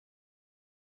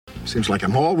Seems like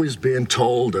I'm always being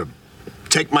told to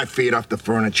take my feet off the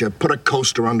furniture, put a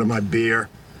coaster under my beer,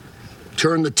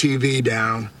 turn the TV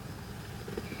down.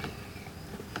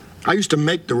 I used to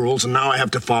make the rules, and now I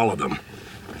have to follow them.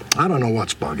 I don't know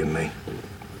what's bugging me.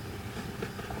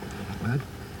 I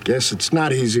guess it's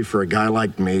not easy for a guy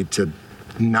like me to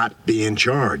not be in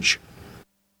charge.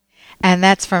 And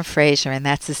that's from Fraser, and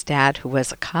that's his dad, who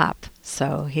was a cop.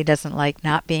 So he doesn't like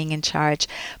not being in charge.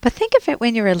 But think of it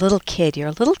when you're a little kid. You're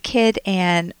a little kid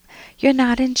and you're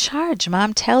not in charge.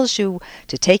 Mom tells you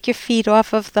to take your feet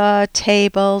off of the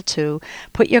table, to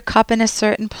put your cup in a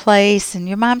certain place, and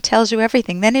your mom tells you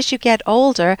everything. Then as you get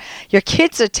older, your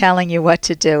kids are telling you what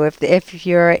to do. If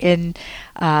you're in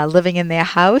living in their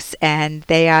house and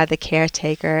they are the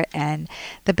caretaker, and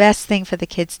the best thing for the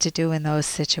kids to do in those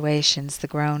situations, the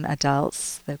grown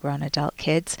adult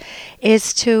kids,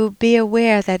 is to be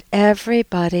aware that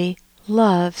everybody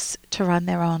loves to run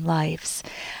their own lives.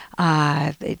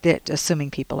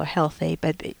 Assuming people are healthy,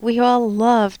 but we all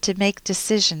love to make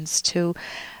decisions, to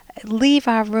leave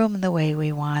our room the way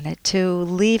we want it, to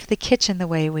leave the kitchen the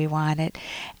way we want it.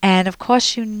 And of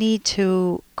course you need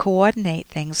to coordinate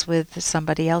things with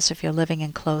somebody else if you're living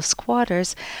in close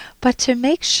quarters, but to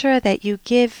make sure that you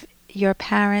give your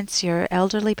parents, your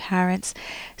elderly parents,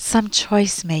 some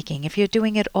choice making. If you're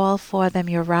doing it all for them,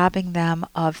 you're robbing them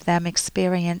of them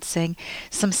experiencing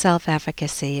some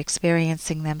self-efficacy,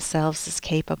 experiencing themselves as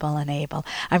capable and able.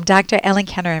 I'm Dr. Ellen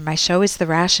Kenner, and my show is The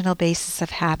Rational Basis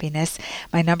of Happiness.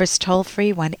 My number's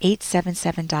toll-free,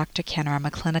 1-877-Dr. Kenner. I'm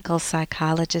a clinical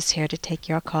psychologist here to take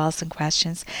your calls and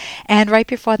questions. And right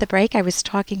before the break, I was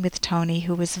talking with Tony,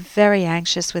 who was very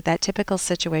anxious with that typical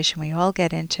situation we all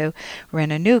get into. We're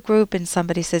in a new group, and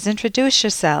somebody says, introduce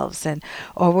yourselves,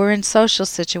 or we're in social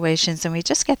situations, and we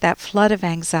just get that flood of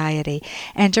anxiety.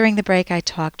 And during the break, I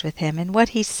talked with him, and what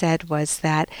he said was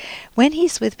that when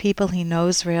he's with people he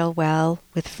knows real well,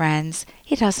 with friends,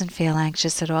 he doesn't feel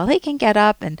anxious at all. He can get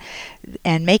up and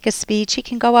make a speech. He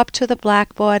can go up to the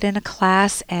blackboard in a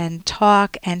class and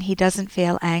talk, and he doesn't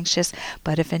feel anxious.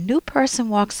 But if a new person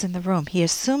walks in the room, he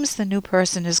assumes the new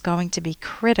person is going to be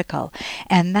critical.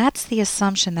 And that's the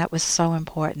assumption that was so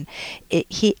important.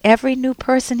 Every new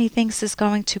person he thinks is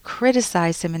going to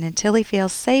criticize him, and until he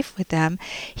feels safe with them,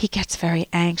 he gets very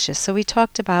anxious. So we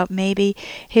talked about maybe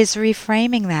his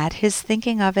reframing that, his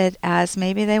thinking of it as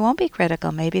maybe they won't be critical.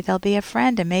 Maybe they'll be a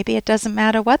friend, and maybe it doesn't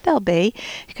matter what they'll be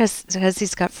because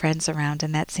he's got friends around,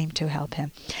 and that seemed to help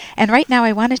him. And right now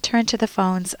I want to turn to the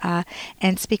phones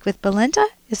and speak with Belinda.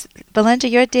 Belinda,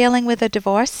 you're dealing with a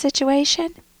divorce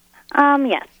situation?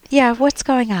 Yes. Yeah, what's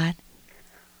going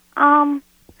on?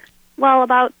 Well,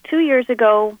 about 2 years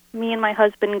ago, me and my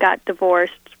husband got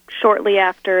divorced. Shortly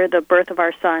after the birth of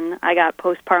our son, I got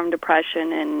postpartum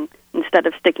depression, and instead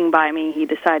of sticking by me, he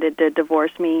decided to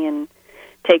divorce me and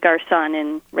take our son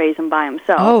and raise him by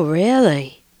himself. Oh,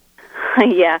 really?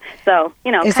 Yeah. So,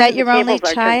 Is that your only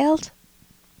child?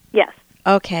 Yes.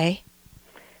 Okay.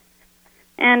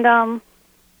 And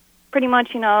pretty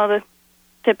much, the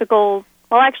typical,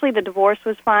 well, actually the divorce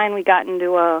was fine. We got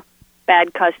into a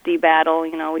bad custody battle.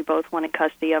 We both wanted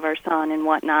custody of our son and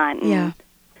whatnot. And, yeah.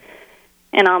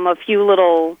 And a few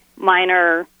little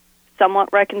minor,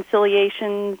 somewhat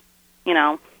reconciliations,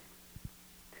 now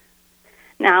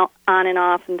on and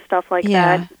off and stuff like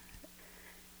that.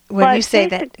 When but you say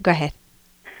that, go ahead.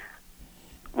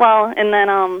 Well, and then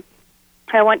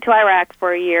I went to Iraq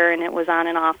for a year, and it was on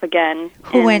and off again.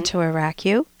 Who went to Iraq?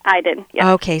 You? I did,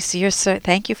 yeah. Okay, so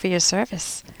thank you for your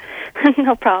service.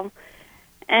 No problem.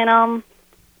 And,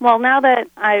 well, now that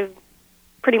I've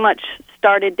pretty much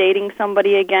started dating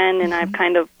somebody again, and I've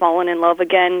kind of fallen in love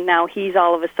again, now he's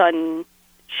all of a sudden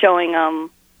showing, oh,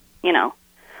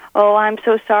 I'm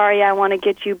so sorry, I want to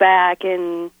get you back,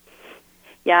 and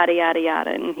yada, yada, yada.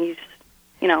 And he's,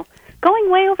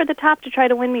 going way over the top to try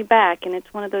to win me back. And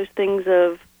it's one of those things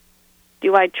of,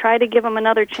 do I try to give him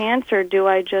another chance, or do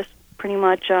I just pretty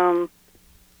much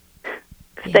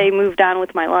stay moved on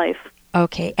with my life?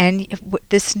 Okay. And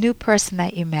this new person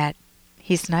that you met,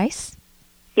 he's nice?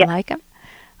 Yeah. You like him?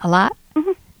 A lot?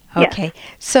 Mm-hmm. Okay,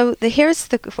 yes. So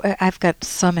I've got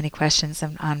so many questions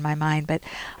on my mind, but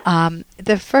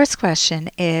the first question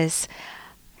is,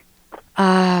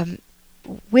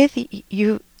 with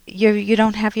you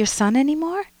don't have your son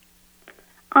anymore?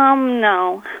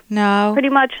 No. No? Pretty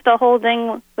much the whole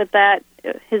thing with that,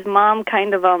 his mom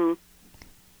kind of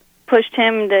pushed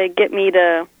him to get me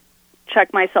to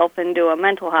check myself into a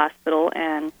mental hospital,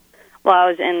 and while I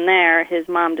was in there, his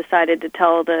mom decided to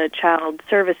tell the child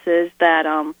services that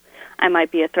I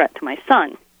might be a threat to my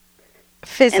son.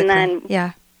 Physically, and then,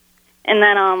 yeah. And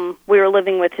then we were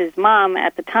living with his mom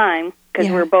at the time because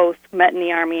we were both met in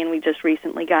the Army and we just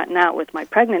recently gotten out with my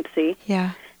pregnancy.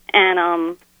 Yeah.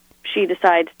 And she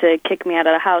decides to kick me out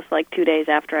of the house like 2 days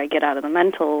after I get out of the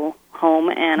mental home.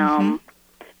 And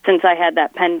since I had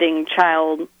that pending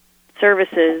Child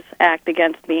Services Act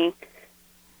against me,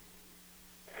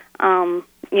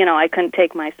 I couldn't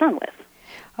take my son with.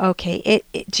 Okay.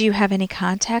 Do you have any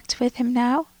contact with him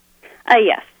now?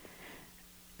 Yes.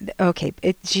 Okay.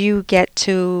 Do you get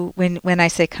to when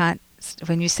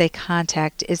you say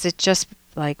contact? Is it just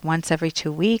like once every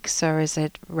 2 weeks, or is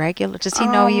it regular? Does he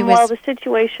know you? Well, the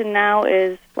situation now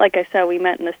is, like I said, we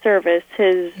met in the service.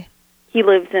 He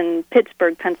lives in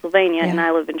Pittsburgh, Pennsylvania, and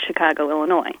I live in Chicago,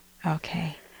 Illinois.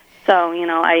 Okay. So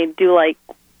I do like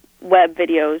web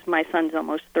videos. My son's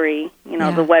almost 3.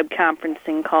 The web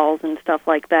conferencing calls and stuff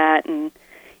like that, and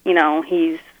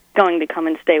he's going to come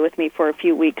and stay with me for a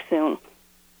few weeks soon.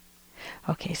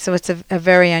 Okay, so it's a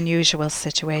very unusual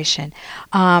situation.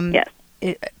 Yes.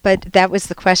 But that was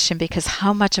the question, because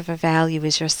how much of a value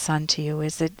is your son to you?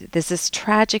 Is this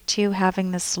tragic to you, having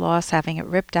this loss, having it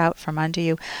ripped out from under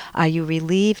you? Are you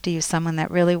relieved? Are you someone that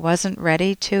really wasn't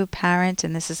ready to parent,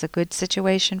 and this is a good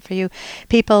situation for you?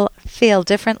 People feel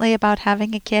differently about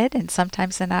having a kid, and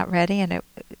sometimes they're not ready, and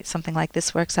something like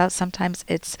this works out. Sometimes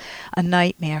it's a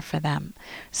nightmare for them.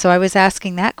 So I was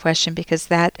asking that question because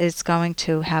that is going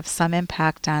to have some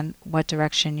impact on what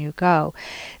direction you go.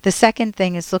 The second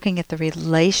thing is looking at the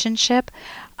relationship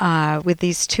with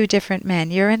these two different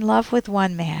men. You're in love with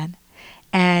one man,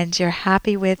 and you're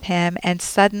happy with him, and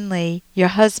suddenly your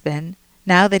husband,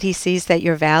 now that he sees that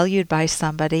you're valued by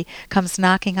somebody, comes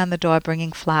knocking on the door,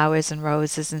 bringing flowers and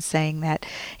roses and saying that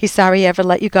he's sorry he ever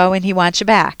let you go and he wants you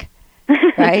back.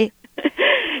 Right?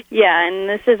 Yeah, and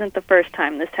this isn't the first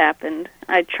time this happened.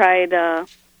 I tried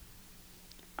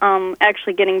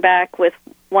actually getting back with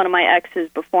one of my exes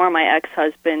before my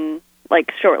ex-husband,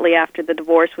 like shortly after the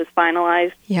divorce was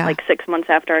finalized, like 6 months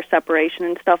after our separation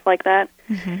and stuff like that.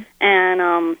 Mm-hmm.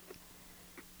 And,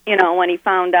 when he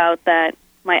found out that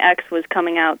my ex was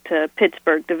coming out to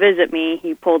Pittsburgh to visit me,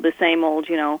 he pulled the same old,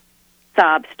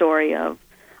 sob story of,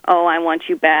 oh, I want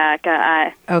you back.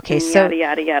 Okay, so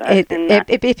yada, yada, yada.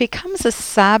 It becomes a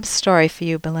sob story for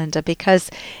you, Belinda,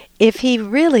 because if he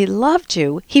really loved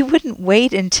you, he wouldn't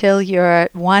wait until you're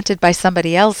wanted by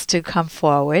somebody else to come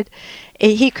forward.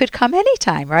 He could come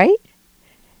anytime, right?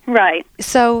 Right.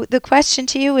 So the question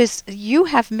to you is, you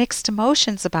have mixed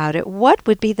emotions about it. What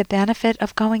would be the benefit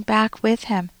of going back with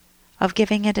him, of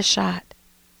giving it a shot?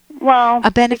 Well, a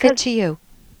benefit to you?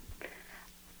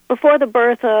 Before the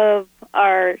birth of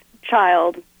our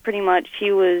child, pretty much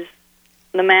he was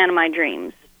the man of my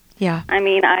dreams. Yeah. I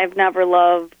mean, I've never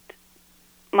loved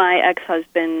my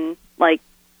ex-husband like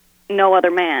no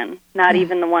other man, not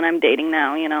even the one I'm dating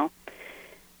now,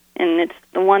 And it's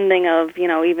the one thing of,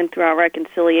 even through our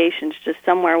reconciliations, just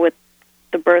somewhere with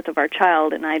the birth of our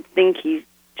child, and I think he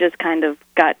just kind of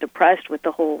got depressed with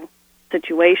the whole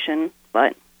situation,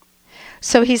 but...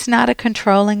 So he's not a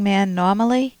controlling man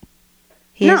normally?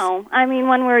 No, I mean,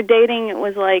 when we were dating, it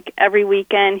was like every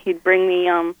weekend he'd bring me,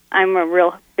 I'm a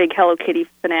real big Hello Kitty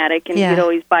fanatic, and he'd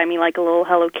always buy me like a little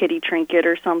Hello Kitty trinket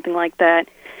or something like that.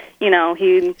 He'd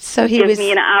give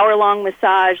me an hour-long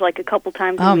massage like a couple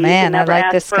times a week. Oh, man, I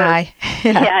like this guy.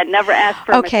 I'd never asked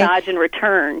for a massage in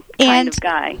return kind of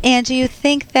guy. And do you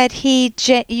think that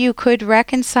you could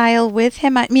reconcile with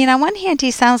him? I mean, on one hand,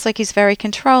 he sounds like he's very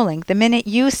controlling. The minute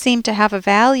you seem to have a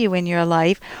value in your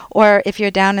life, or if you're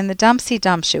down in the dumps, he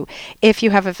dumps you. If you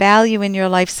have a value in your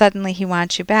life, suddenly he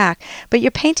wants you back. But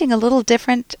you're painting a little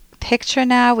different picture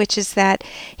now, which is that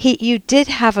you did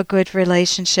have a good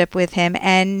relationship with him,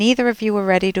 and neither of you were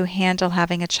ready to handle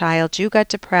having a child. You got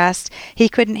depressed. He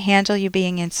couldn't handle you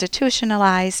being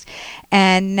institutionalized,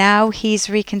 and now he's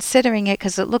reconsidering it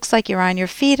because it looks like you're on your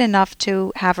feet enough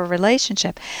to have a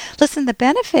relationship. Listen,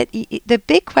 the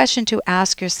big question to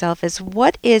ask yourself is,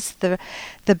 what is the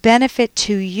benefit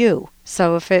to you?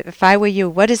 So if I were you,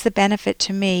 what is the benefit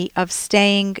to me of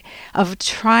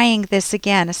trying this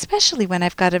again, especially when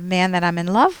I've got a man that I'm in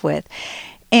love with?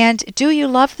 And do you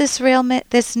love this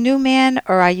new man,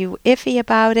 or are you iffy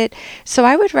about it? So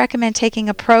I would recommend taking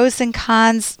a pros and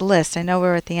cons list. I know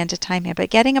we're at the end of time here, but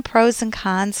getting a pros and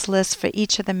cons list for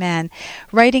each of the men,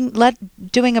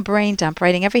 doing a brain dump,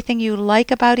 writing everything you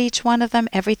like about each one of them,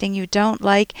 everything you don't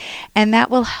like, and that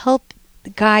will help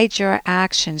guide your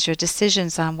actions, your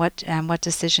decisions on what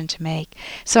decision to make.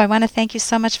 So I want to thank you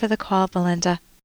so much for the call, Belinda.